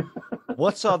bridge.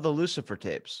 What's all the Lucifer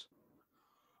tapes?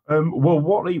 Well,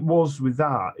 what it was with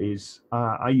that is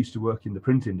I used to work in the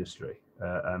print industry,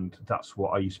 and that's what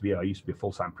I used to be. I used to be a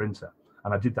full-time printer,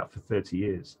 and I did that for 30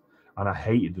 years. And I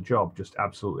hated the job, just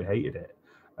absolutely hated it.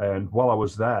 And while I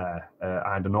was there,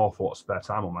 I had an awful lot of spare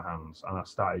time on my hands, and I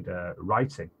started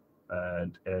writing,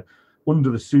 and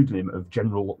under the pseudonym of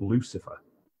General Lucifer,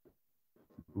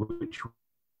 which was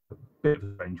a bit of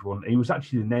a strange one. It was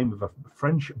actually the name of a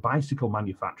French bicycle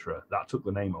manufacturer that I took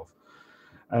the name of.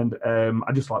 And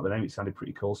I just liked the name. It sounded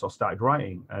pretty cool. So I started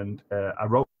writing, and I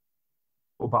wrote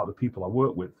about the people I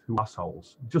work with who were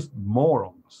assholes, just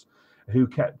morons, who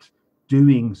kept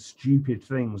doing stupid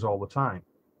things all the time.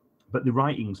 But the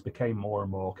writings became more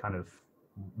and more kind of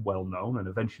well known, and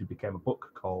eventually became a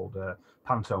book called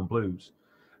Pantone Blues,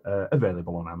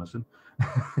 available on Amazon.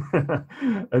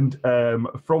 And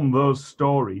from those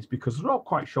stories, because they're all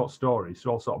quite short stories,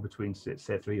 they're all sort of between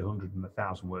say 300 and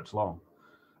 1,000 words long.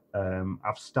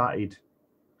 I've started,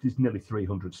 there's nearly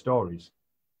 300 stories.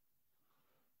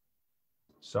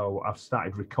 So I've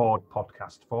started record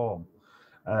podcast form.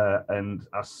 And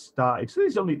I started, so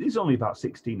there's only about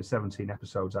 16 or 17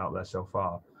 episodes out there so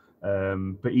far.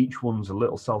 But each one's a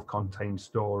little self-contained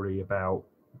story about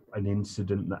an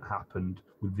incident that happened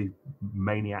with the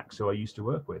maniacs who I used to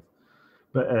work with.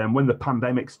 But when the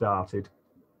pandemic started,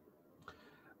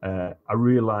 I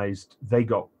realized they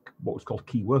got what was called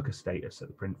key worker status at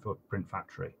the print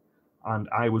factory. And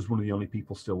I was one of the only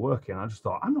people still working. I just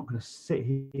thought, I'm not going to sit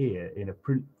here in a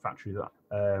print factory that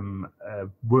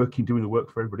doing the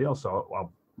work for everybody else. So I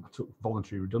took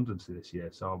voluntary redundancy this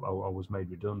year, so I was made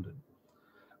redundant.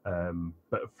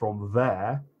 But from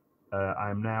there,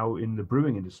 I'm now in the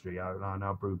brewing industry. I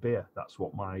now brew beer. That's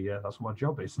what my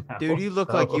job is now. Dude, you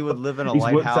look like you would live in a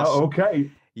lighthouse. Worked out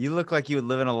okay. You look like you would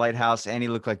live in a lighthouse, and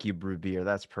you look like you brew beer.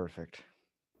 That's perfect.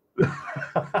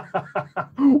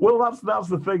 Well, that's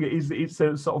the thing. It's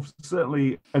a sort of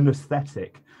certainly an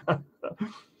aesthetic, but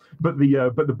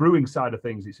the brewing side of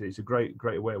things, it's a great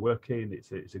way of working.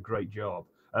 It's a great job.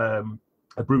 A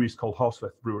brewery is called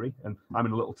Horsforth Brewery, and I'm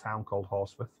in a little town called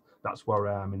Horsforth. That's where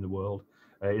I am in the world,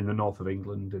 in the north of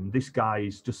England. And this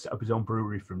guy's just set up his own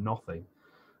brewery from nothing.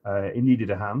 He needed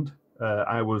a hand.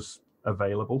 I was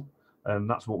available, and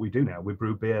that's what we do now. We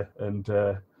brew beer and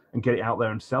get it out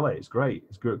there and sell it. It's great.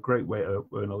 It's a great way to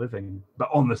earn a living. But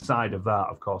on the side of that,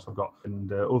 of course, I've got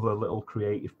other little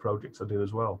creative projects I do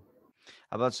as well.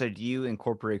 How about, so do you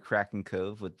incorporate Kraken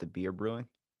Cove with the beer brewing?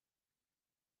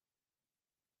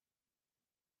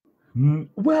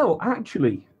 Well,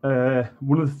 actually,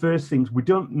 one of the first things, we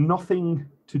don't, nothing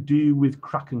to do with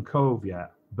Kraken Cove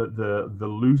yet, but the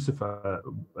Lucifer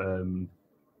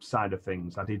side of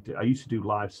things. I used to do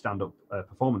live stand-up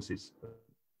performances.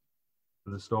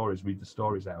 The stories, read the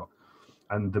stories out,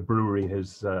 and the brewery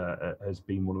has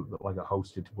been one of the, like, I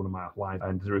hosted one of my live,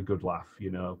 and they're a good laugh,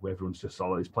 you know, where everyone's just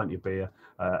solid. There's plenty of beer,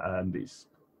 and it's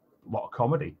a lot of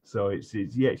comedy, so it's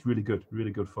really good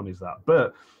fun is that.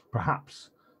 But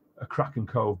perhaps a Kraken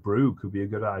Cove brew could be a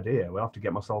good idea. We'll have to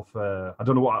get myself I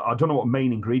don't know what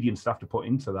main ingredients I have to put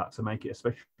into that to make it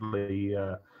especially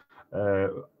a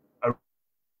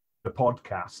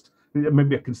podcast.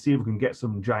 Maybe I can see if we can get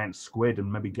some giant squid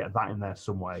and maybe get that in there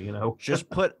somewhere, you know. Just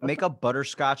make a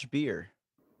butterscotch beer.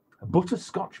 A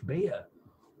butterscotch beer.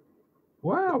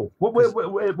 Wow.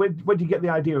 Where do you get the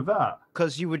idea of that?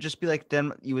 Because you would just be like,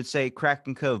 then you would say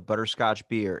Kraken Cove butterscotch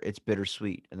beer. It's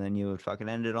bittersweet, and then you would fucking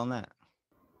end it on that.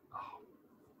 Oh,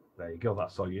 there you go.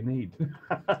 That's all you need.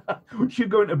 Once you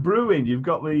go into brewing, you've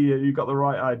got the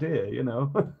right idea, you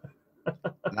know.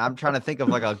 And I'm trying to think of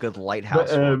like a good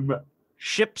lighthouse one.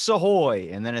 Ships ahoy,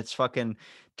 and then it's fucking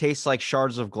tastes like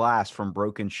shards of glass from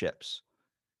broken ships.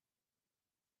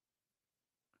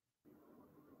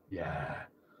 Yeah,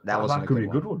 that could be a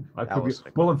good one.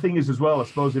 Well, the thing is as well, I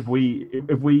suppose if we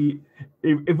if we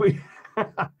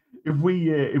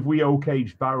oak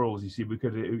aged barrels, you see, we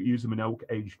could use them in oak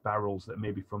aged barrels that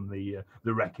maybe from the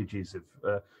wreckages of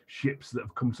ships that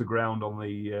have come to ground on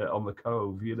the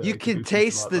cove. You know, you can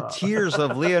taste the tears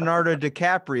of Leonardo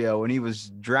DiCaprio when he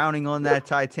was drowning on that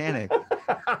Titanic.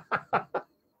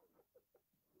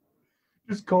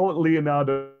 Just call it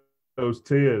Leonardo's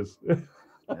tears.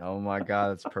 Oh my God,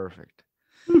 that's perfect.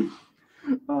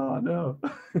 Oh no.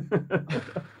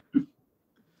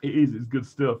 It is. It's good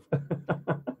stuff.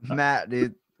 Matt,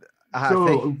 dude.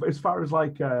 As far as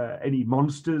like any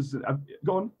monsters,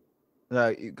 go on.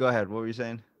 Go ahead. What were you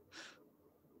saying?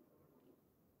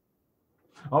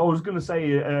 I was going to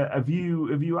say, have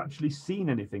you actually seen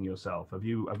anything yourself? Have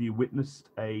you witnessed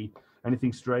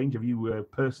anything strange? Have you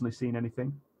personally seen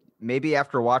anything? Maybe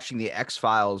after watching the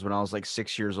X-Files when I was like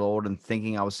 6 years old and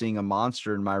thinking I was seeing a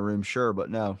monster in my room, sure,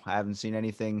 but no, I haven't seen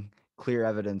anything clear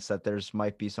evidence that there's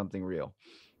might be something real.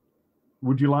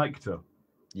 Would you like to?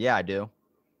 Yeah, I do.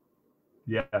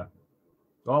 Yeah.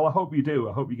 Well, I hope you do.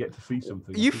 I hope you get to see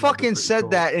something. You fucking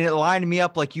said that and it lined me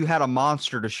up like you had a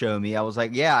monster to show me. I was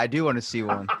like, yeah, I do want to see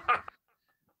one.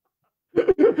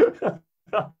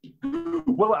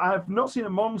 Well, I've not seen a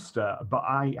monster, but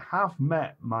I have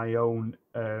met my own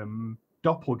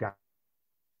doppelganger.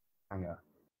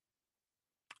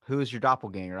 Who is your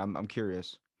doppelganger? I'm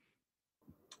curious.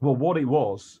 Well, what it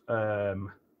was,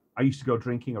 I used to go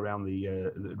drinking around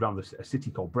a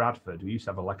city called Bradford. We used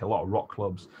to have a lot of rock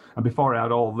clubs, and before I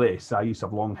had all this, I used to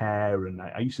have long hair, and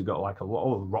I used to go like a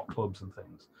lot of rock clubs and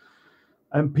things.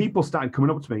 And people started coming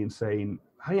up to me and saying,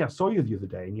 "Hey, I saw you the other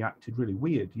day, and you acted really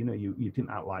weird. You know, you didn't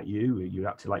act like you. You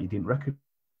acted like you didn't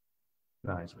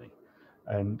recognize me."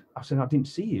 And I said, "I didn't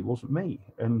see you. It wasn't me."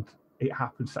 And it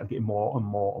happened, started getting more and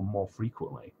more and more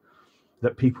frequently.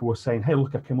 That people were saying, "Hey,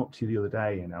 look, I came up to you the other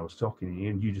day and I was talking to you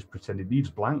and you just pretended, you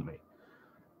just blanked me."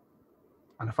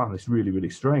 And I found this really, really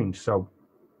strange. So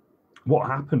what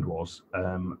happened was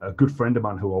a good friend of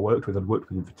mine who I worked with, I'd worked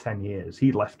with him for 10 years.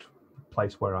 He left the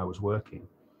place where I was working.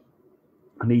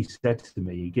 And he said to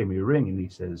me, he gave me a ring and he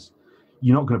says,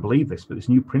 "You're not going to believe this, but this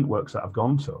new print works that I've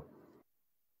gone to.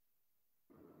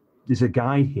 There's a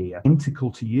guy here,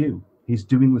 identical to you. He's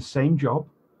doing the same job.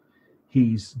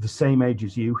 He's the same age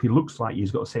as you. He looks like you.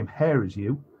 He's got the same hair as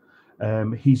you.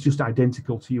 He's just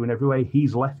identical to you in every way.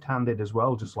 He's left-handed as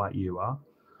well, just like you are."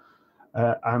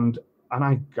 And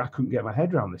I couldn't get my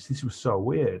head around this. This was so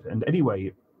weird. And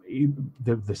anyway,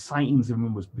 the sightings of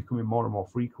him was becoming more and more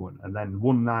frequent. And then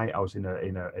one night I was in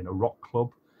a rock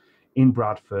club in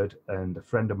Bradford, and a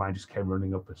friend of mine just came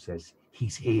running up and says,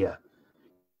 "He's here.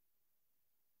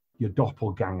 Your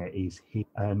doppelganger is here."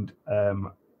 And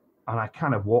I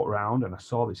kind of walked around and I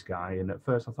saw this guy, and at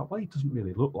first I thought, well, he doesn't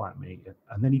really look like me.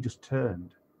 And then he just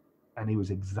turned and he was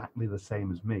exactly the same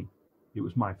as me. It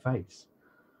was my face.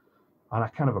 And I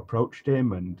kind of approached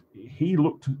him and he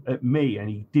looked at me and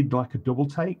he did like a double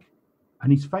take,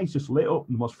 and his face just lit up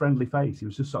in the most friendly face. He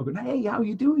was just sort of going, "Hey, how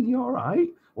you doing? You all right?"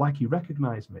 Like he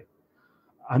recognized me.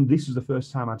 And this was the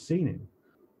first time I'd seen him.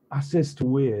 I says to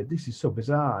weird, "This is so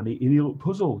bizarre." And he looked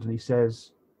puzzled and he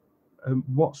says,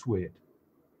 "What's weird?"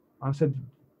 I said,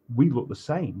 "We look the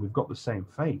same. We've got the same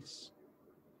face."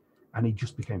 And he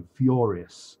just became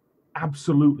furious,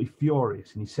 absolutely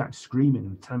furious. And he started screaming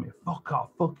and telling me, "Fuck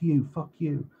off, fuck you, fuck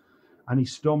you." And he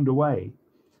stormed away.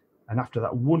 And after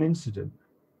that one incident,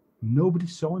 nobody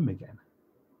saw him again.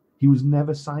 He was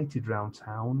never sighted around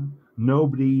town.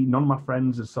 None of my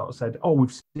friends had sort of said, "Oh,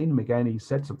 we've seen him again. He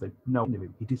said something." No,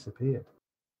 he disappeared.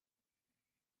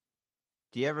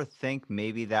 Do you ever think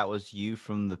maybe that was you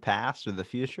from the past or the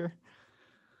future?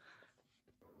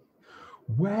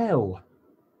 Well,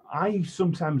 I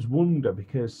sometimes wonder,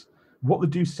 because what they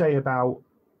do say about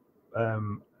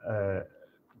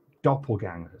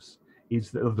doppelgangers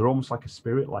is that they're almost like a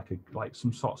spirit, like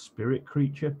some sort of spirit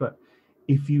creature. But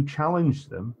if you challenge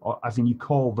them, or as in you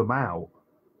call them out,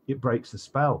 it breaks the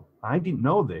spell. I didn't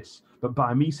know this, but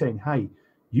by me saying, "Hey,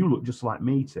 you look just like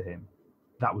me," to him,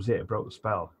 that was it. It broke the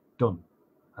spell. Done.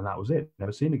 And that was it.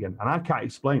 Never seen again. And I can't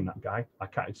explain that guy. I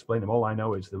can't explain him. All I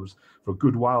know is there was, for a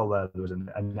good while there was an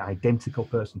identical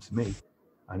person to me,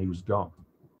 and he was gone.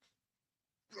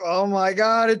 Oh my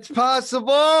God, it's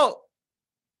possible.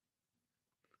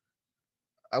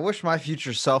 I wish my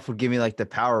future self would give me like the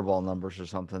Powerball numbers or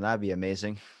something. That'd be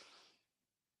amazing.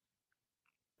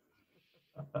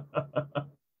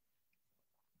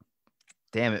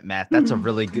 Damn it, Matt. That's a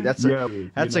really good, that's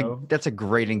a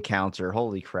great encounter.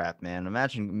 Holy crap, man.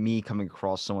 Imagine me coming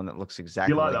across someone that looks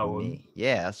exactly like me.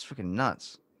 Yeah, that's freaking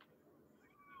nuts.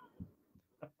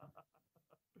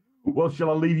 Well, shall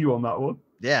I leave you on that one?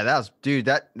 Yeah, that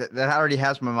already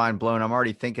has my mind blown. I'm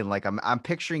already thinking, like, I'm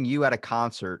picturing you at a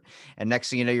concert, and next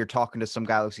thing you know, you're talking to some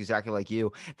guy who looks exactly like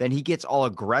you. Then he gets all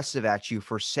aggressive at you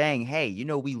for saying, "Hey, you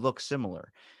know, we look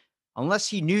similar." Unless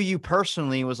he knew you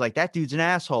personally and was like, "That dude's an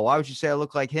asshole. Why would you say I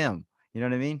look like him?" You know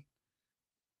what I mean?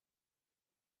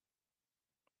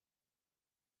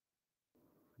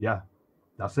 Yeah,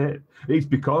 that's it. It's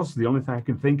because the only thing I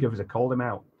can think of is I called him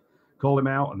out,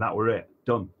 and that were it.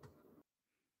 Done.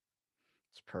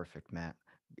 It's perfect, Matt.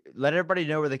 Let everybody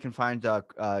know where they can find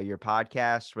your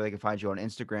podcast, where they can find you on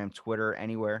Instagram, Twitter,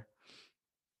 anywhere.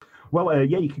 Well,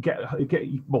 yeah, you could get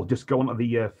well. Just go onto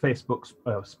the Facebook,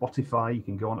 Spotify. You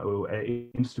can go onto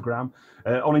Instagram,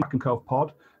 on Kraken Cove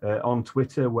Pod, on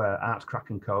Twitter. We're at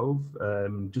Kraken Cove.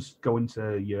 Just go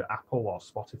into your Apple or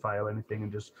Spotify or anything,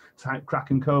 and just type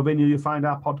Kraken Cove in. You'll find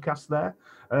our podcast there.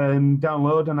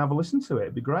 Download and have a listen to it.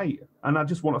 It'd be great. And I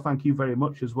just want to thank you very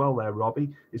much as well, there, Robbie.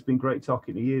 It's been great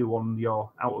talking to you on your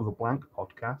Out of the Blank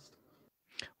podcast.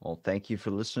 Well, thank you for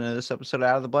listening to this episode of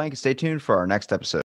Out of the Blank. Stay tuned for our next episode.